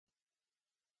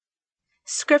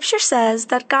Scripture says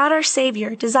that God our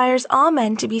Savior desires all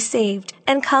men to be saved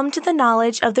and come to the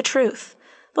knowledge of the truth.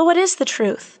 But what is the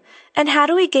truth? And how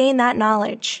do we gain that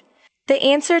knowledge? The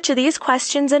answer to these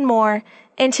questions and more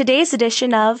in today's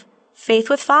edition of Faith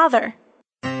with Father.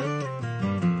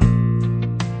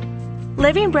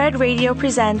 Living Bread Radio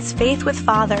presents Faith with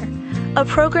Father, a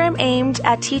program aimed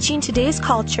at teaching today's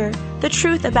culture the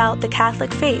truth about the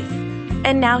Catholic faith.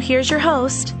 And now here's your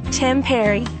host, Tim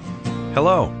Perry.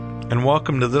 Hello, and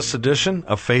welcome to this edition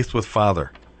of Faith with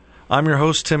Father. I'm your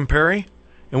host, Tim Perry,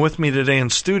 and with me today in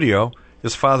studio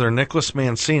is Father Nicholas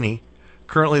Mancini,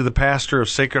 currently the pastor of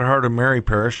Sacred Heart of Mary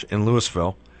Parish in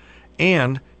Louisville,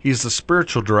 and he's the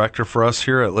spiritual director for us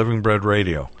here at Living Bread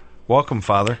Radio. Welcome,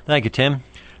 Father. Thank you, Tim.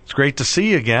 It's great to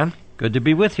see you again. Good to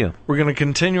be with you. We're going to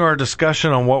continue our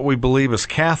discussion on what we believe as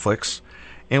Catholics,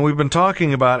 and we've been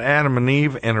talking about Adam and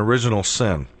Eve and original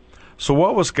sin. So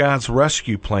what was God's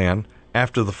rescue plan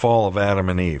after the fall of Adam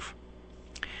and Eve?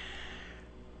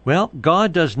 Well,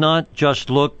 God does not just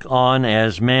look on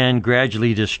as man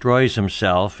gradually destroys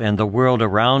himself and the world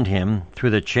around him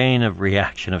through the chain of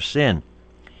reaction of sin.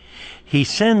 He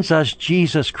sends us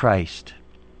Jesus Christ,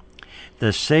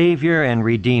 the Savior and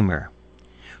Redeemer,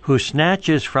 who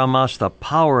snatches from us the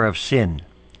power of sin.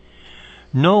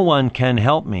 No one can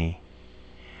help me.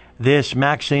 This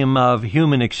maxim of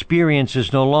human experience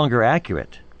is no longer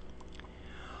accurate.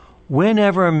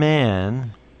 Whenever a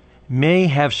man may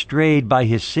have strayed by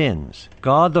his sins,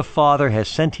 God the Father has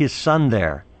sent his Son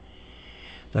there.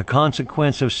 The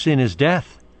consequence of sin is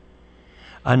death.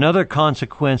 Another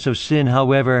consequence of sin,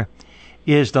 however,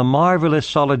 is the marvelous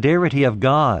solidarity of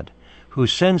God, who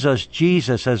sends us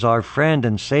Jesus as our friend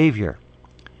and Savior.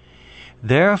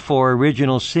 Therefore,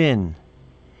 original sin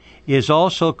is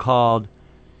also called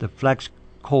the flex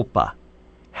culpa,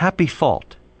 happy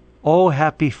fault, oh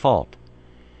happy fault,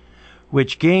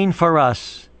 which gained for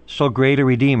us so great a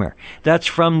Redeemer. That's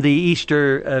from the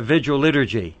Easter Vigil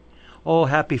liturgy. Oh,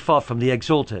 happy fault, from the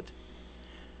Exultet.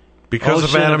 Because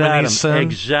of Adam and Eve's sin,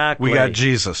 exactly, we got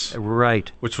Jesus. Right.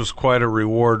 Which was quite a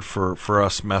reward for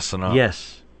us messing up.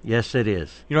 Yes. Yes, it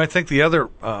is. You know, I think the other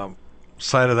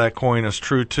side of that coin is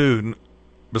true, too.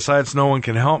 Besides no one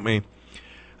can help me,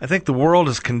 I think the world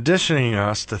is conditioning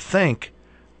us to think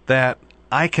that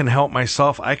I can help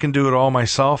myself, I can do it all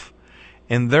myself,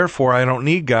 and therefore I don't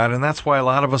need God, and that's why a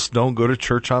lot of us don't go to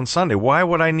church on Sunday. Why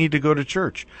would I need to go to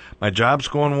church? My job's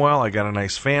going well, I got a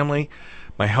nice family,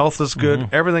 my health is good,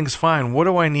 everything's fine. What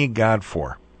do I need God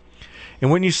for?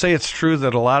 And when you say it's true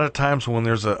that a lot of times when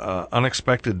there's a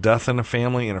unexpected death in a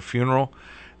family, in a funeral,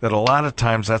 that a lot of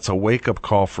times that's a wake-up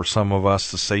call for some of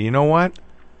us to say, you know what?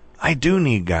 I do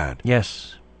need God.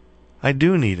 Yes. I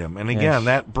do need Him. And again,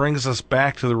 that brings us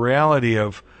back to the reality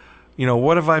of, you know,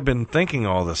 what have I been thinking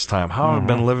all this time? How have I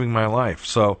been living my life?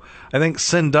 So I think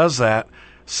sin does that.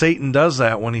 Satan does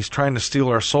that when he's trying to steal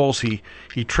our souls. He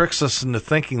tricks us into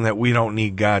thinking that we don't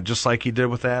need God, just like he did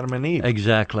with Adam and Eve.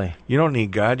 Exactly. You don't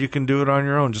need God. You can do it on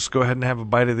your own. Just go ahead and have a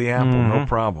bite of the apple. No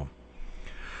problem.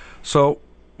 So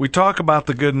we talk about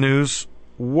the good news.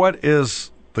 What is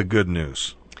the good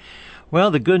news? Well,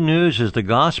 the good news is the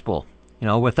gospel. You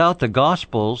know, without the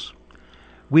Gospels,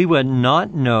 we would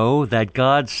not know that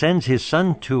God sends His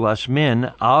Son to us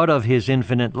men out of His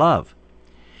infinite love,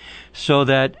 so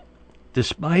that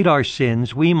despite our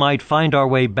sins, we might find our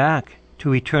way back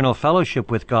to eternal fellowship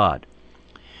with God.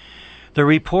 The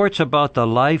reports about the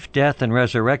life, death, and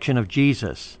resurrection of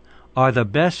Jesus are the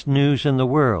best news in the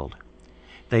world.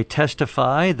 They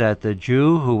testify that the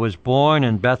Jew who was born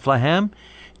in Bethlehem,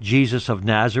 Jesus of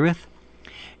Nazareth,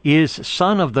 is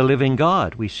Son of the living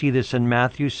God. We see this in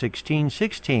Matthew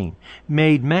 16:16,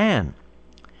 made man.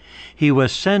 He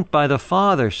was sent by the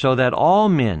Father so that all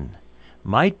men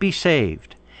might be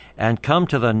saved and come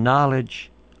to the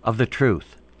knowledge of the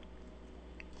truth.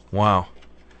 Wow.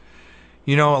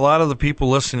 You know, a lot of the people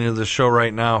listening to this show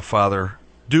right now, Father,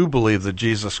 do believe that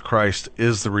Jesus Christ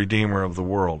is the Redeemer of the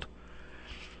world.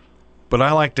 But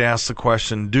I like to ask the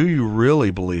question, do you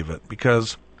really believe it?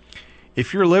 Because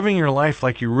if you're living your life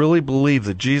like you really believe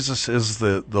that Jesus is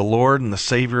the Lord and the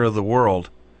Savior of the world,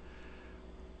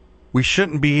 we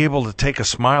shouldn't be able to take a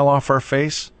smile off our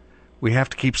face. We have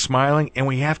to keep smiling, and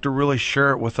we have to really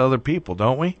share it with other people,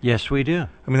 don't we? Yes, we do.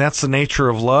 I mean, that's the nature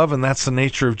of love, and that's the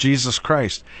nature of Jesus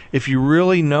Christ. If you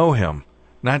really know Him,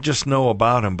 not just know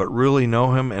about Him, but really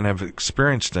know Him and have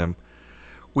experienced Him,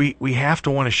 we have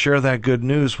to want to share that good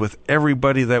news with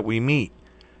everybody that we meet.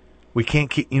 We can't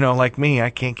keep, like me, I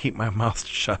can't keep my mouth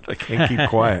shut. I can't keep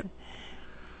quiet.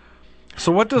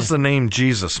 So what does the name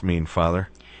Jesus mean, Father?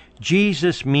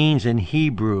 Jesus means in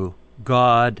Hebrew,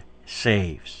 God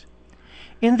saves.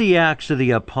 In the Acts of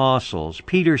the Apostles,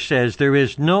 Peter says, "There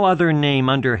is no other name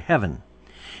under heaven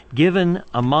given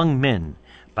among men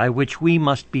by which we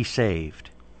must be saved."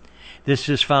 This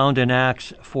is found in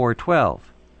Acts 4:12.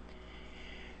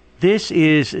 This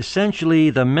is essentially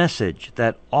the message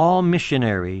that all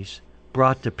missionaries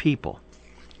brought to people.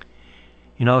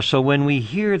 So when we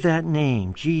hear that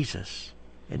name, Jesus,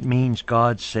 it means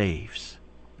God saves.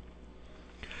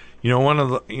 I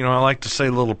like to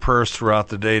say little prayers throughout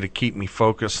the day to keep me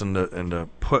focused and to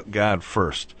put God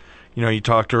first. You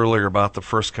talked earlier about the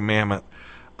first commandment.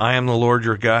 I am the Lord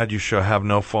your God, you shall have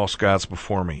no false gods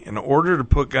before me. In order to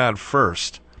put God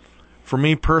first, for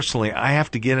me personally, I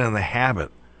have to get in the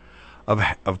habit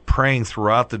of praying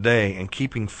throughout the day and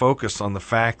keeping focused on the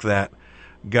fact that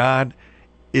God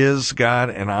is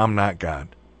God and I'm not God.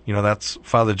 That's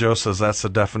Father Joe says that's the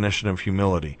definition of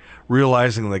humility.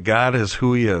 Realizing that God is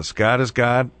who he is. God is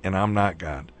God and I'm not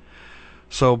God.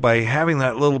 So by having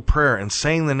that little prayer and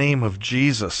saying the name of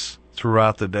Jesus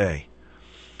throughout the day,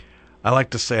 I like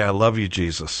to say, I love you,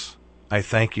 Jesus. I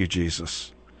thank you,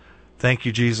 Jesus. Thank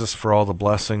you, Jesus, for all the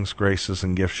blessings, graces,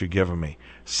 and gifts you've given me.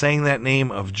 Saying that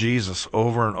name of Jesus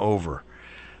over and over.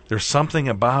 There's something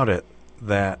about it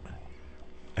that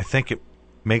I think it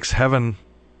makes heaven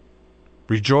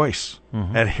rejoice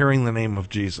at hearing the name of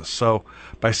Jesus. So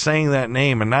by saying that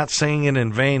name and not saying it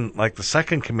in vain, like the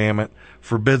second commandment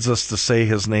forbids us to say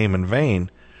his name in vain,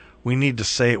 we need to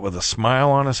say it with a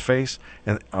smile on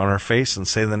our face and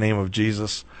say the name of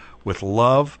Jesus with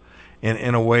love and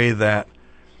in a way that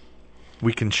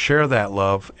we can share that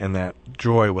love and that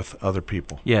joy with other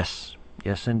people. Yes.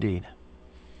 Yes, indeed.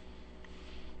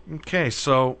 Okay,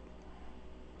 so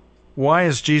why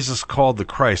is Jesus called the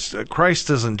Christ? Christ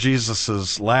isn't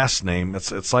Jesus' last name.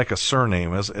 It's like a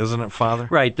surname, isn't it, Father?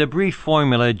 Right. The brief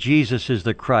formula, Jesus is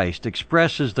the Christ,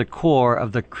 expresses the core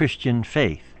of the Christian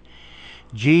faith.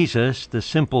 Jesus, the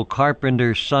simple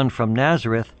carpenter's son from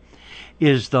Nazareth,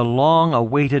 is the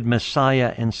long-awaited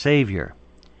Messiah and Savior.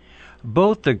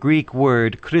 Both the Greek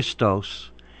word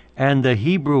Christos and the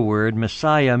Hebrew word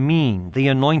Messiah mean the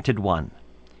anointed one.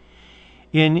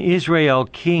 In Israel,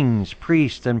 kings,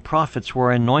 priests, and prophets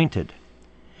were anointed.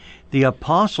 The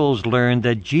apostles learned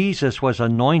that Jesus was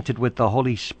anointed with the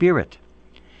Holy Spirit.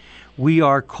 We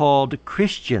are called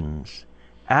Christians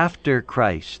after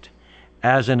Christ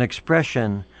as an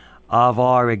expression of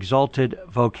our exalted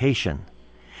vocation.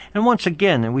 And once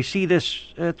again, we see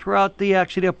this throughout the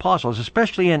Acts of the Apostles,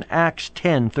 especially in Acts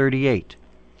 10:38.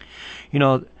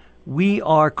 We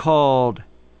are called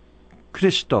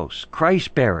Christos,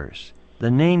 Christ-bearers,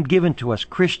 the name given to us,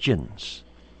 Christians,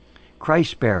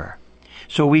 Christ-bearer.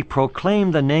 So we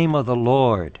proclaim the name of the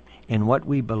Lord in what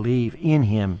we believe in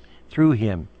him, through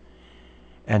him,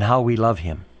 and how we love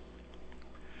him.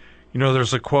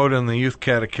 There's a quote in the Youth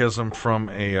Catechism from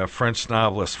a French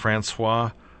novelist,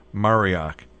 Francois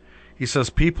Mauriac. He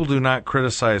says, people do not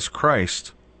criticize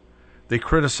Christ, they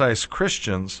criticize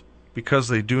Christians because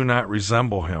they do not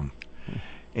resemble him.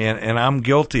 And I'm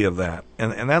guilty of that.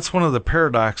 And that's one of the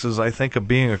paradoxes, I think, of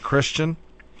being a Christian.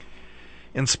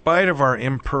 In spite of our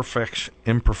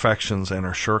imperfections and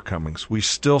our shortcomings, we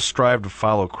still strive to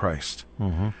follow Christ.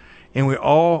 And we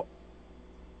all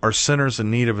are sinners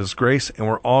in need of his grace, and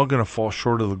we're all going to fall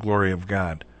short of the glory of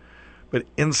God. But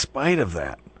in spite of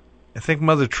that, I think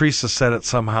Mother Teresa said it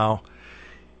somehow,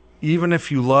 even if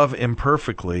you love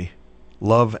imperfectly,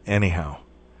 love anyhow.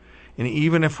 And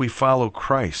even if we follow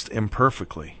Christ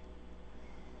imperfectly,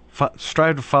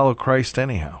 strive to follow Christ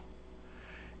anyhow.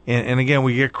 And again,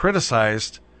 we get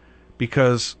criticized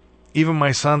because even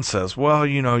my son says, well,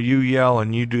 you yell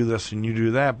and you do this and you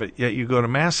do that, but yet you go to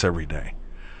Mass every day.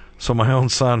 So my own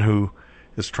son, who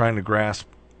is trying to grasp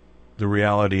the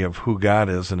reality of who God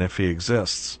is and if he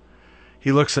exists,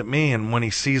 he looks at me, and when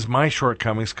he sees my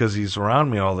shortcomings, because he's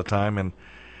around me all the time, and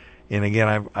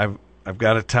again, I've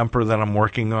got a temper that I'm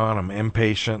working on, I'm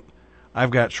impatient,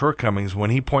 I've got shortcomings. When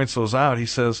he points those out, he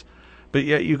says, but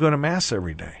yet you go to Mass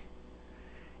every day.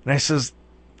 And I says,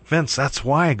 Vince, that's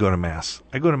why I go to Mass.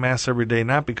 I go to Mass every day,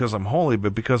 not because I'm holy,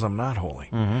 but because I'm not holy.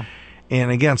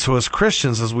 And again, so as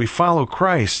Christians, as we follow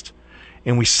Christ,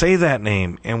 and we say that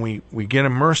name, and we get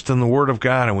immersed in the Word of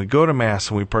God, and we go to Mass,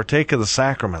 and we partake of the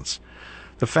sacraments,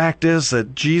 the fact is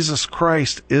that Jesus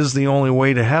Christ is the only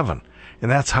way to heaven.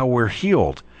 And that's how we're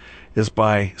healed, is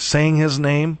by saying his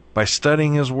name, by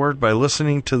studying his word, by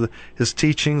listening to his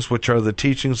teachings, which are the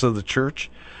teachings of the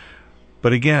church.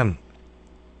 But again,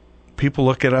 people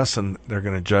look at us and they're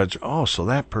going to judge, oh, so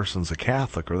that person's a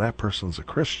Catholic or that person's a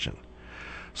Christian.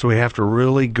 So we have to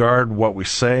really guard what we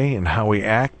say and how we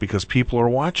act, because people are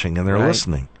watching and they're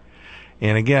listening.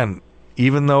 And again,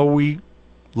 even though we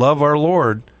love our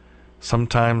Lord,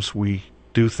 sometimes we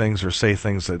do things or say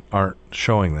things that aren't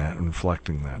showing that and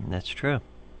reflecting that. That's true.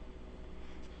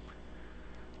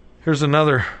 Here's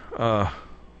another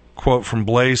quote from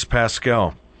Blaise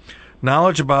Pascal.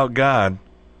 Knowledge about God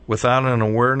without an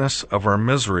awareness of our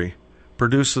misery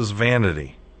produces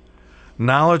vanity.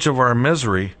 Knowledge of our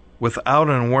misery without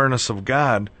an awareness of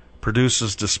God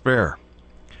produces despair.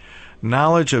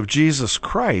 Knowledge of Jesus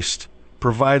Christ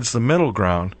provides the middle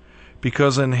ground,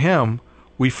 because in Him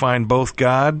we find both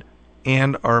God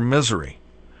and our misery.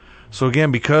 So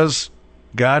again, because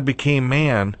God became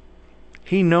man,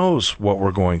 He knows what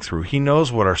we're going through. He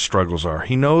knows what our struggles are.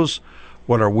 He knows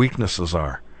what our weaknesses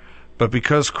are. But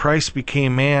because Christ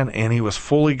became man and He was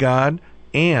fully God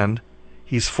and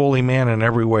He's fully man in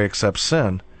every way except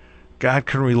sin, God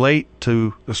can relate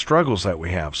to the struggles that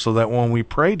we have, so that when we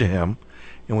pray to Him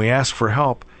and we ask for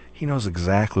help, He knows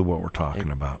exactly what we're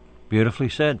talking about. Beautifully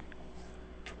said.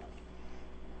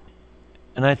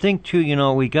 And I think,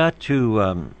 too, we got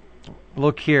to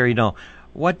look here,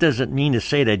 what does it mean to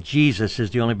say that Jesus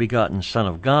is the only begotten Son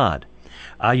of God?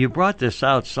 You brought this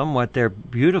out somewhat there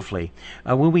beautifully.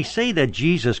 When we say that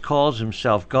Jesus calls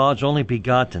Himself God's only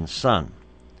begotten Son,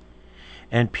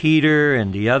 and Peter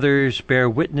and the others bear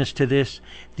witness to this,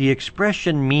 the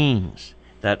expression means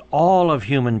that all of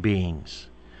human beings,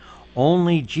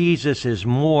 only Jesus is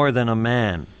more than a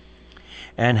man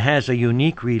and has a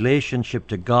unique relationship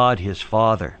to God His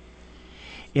Father.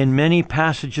 In many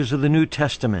passages of the New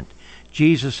Testament,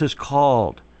 Jesus is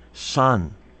called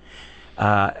Son.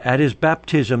 At His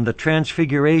baptism, the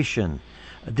Transfiguration,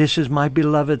 this is my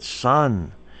beloved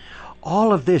Son.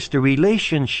 All of this, the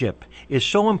relationship, is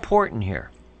so important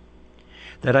here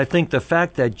that I think the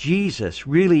fact that Jesus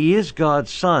really is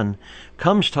God's Son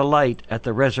comes to light at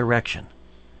the resurrection.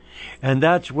 And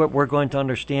that's what we're going to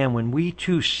understand when we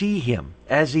too see Him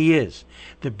as He is.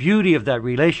 The beauty of that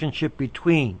relationship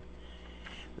between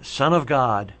the Son of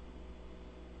God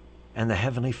and the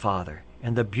Heavenly Father,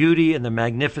 and the beauty and the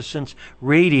magnificence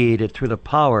radiated through the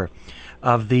power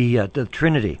of the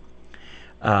Trinity.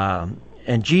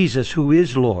 And Jesus, who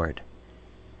is Lord,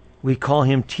 we call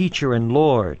Him Teacher and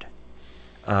Lord,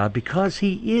 because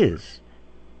He is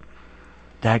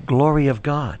that glory of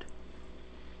God.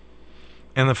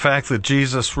 And the fact that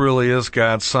Jesus really is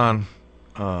God's Son,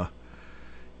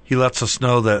 He lets us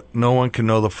know that no one can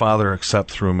know the Father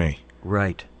except through me.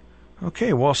 Right.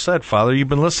 Okay, well said, Father. You've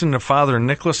been listening to Father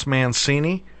Nicholas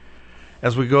Mancini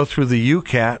as we go through the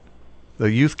UCAT,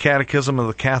 the Youth Catechism of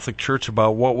the Catholic Church,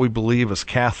 about what we believe as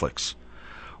Catholics.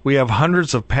 We have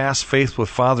hundreds of past Faith with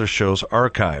Father shows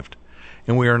archived,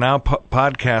 and we are now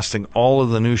podcasting all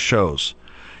of the new shows.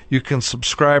 You can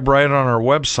subscribe right on our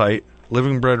website,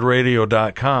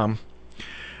 livingbreadradio.com.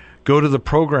 Go to the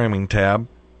programming tab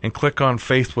and click on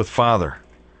Faith with Father.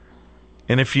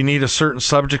 And if you need a certain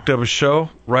subject of a show,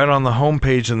 right on the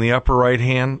homepage in the upper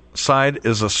right-hand side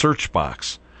is a search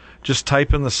box. Just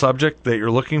type in the subject that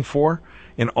you're looking for,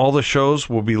 and all the shows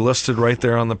will be listed right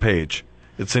there on the page.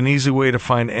 It's an easy way to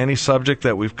find any subject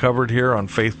that we've covered here on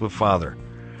Faith with Father.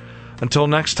 Until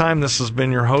next time, this has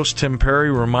been your host, Tim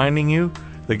Perry, reminding you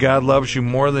that God loves you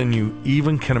more than you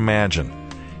even can imagine.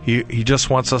 He just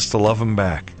wants us to love Him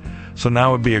back. So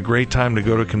now would be a great time to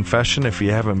go to confession if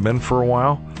you haven't been for a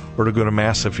while, or to go to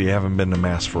Mass if you haven't been to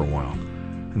Mass for a while.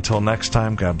 Until next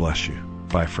time, God bless you.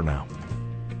 Bye for now.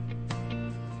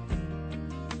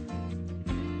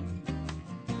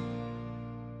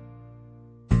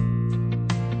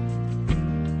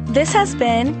 This has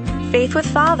been Faith with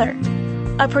Father,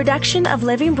 a production of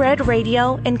Living Bread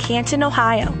Radio in Canton,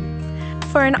 Ohio.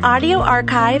 For an audio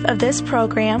archive of this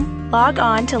program, log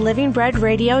on to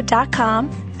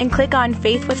livingbreadradio.com and click on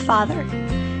Faith with Father.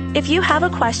 If you have a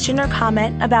question or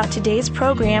comment about today's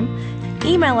program,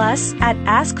 email us at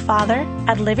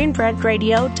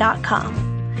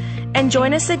askfather@livingbreadradio.com. And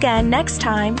join us again next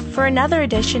time for another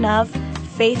edition of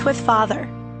Faith with Father.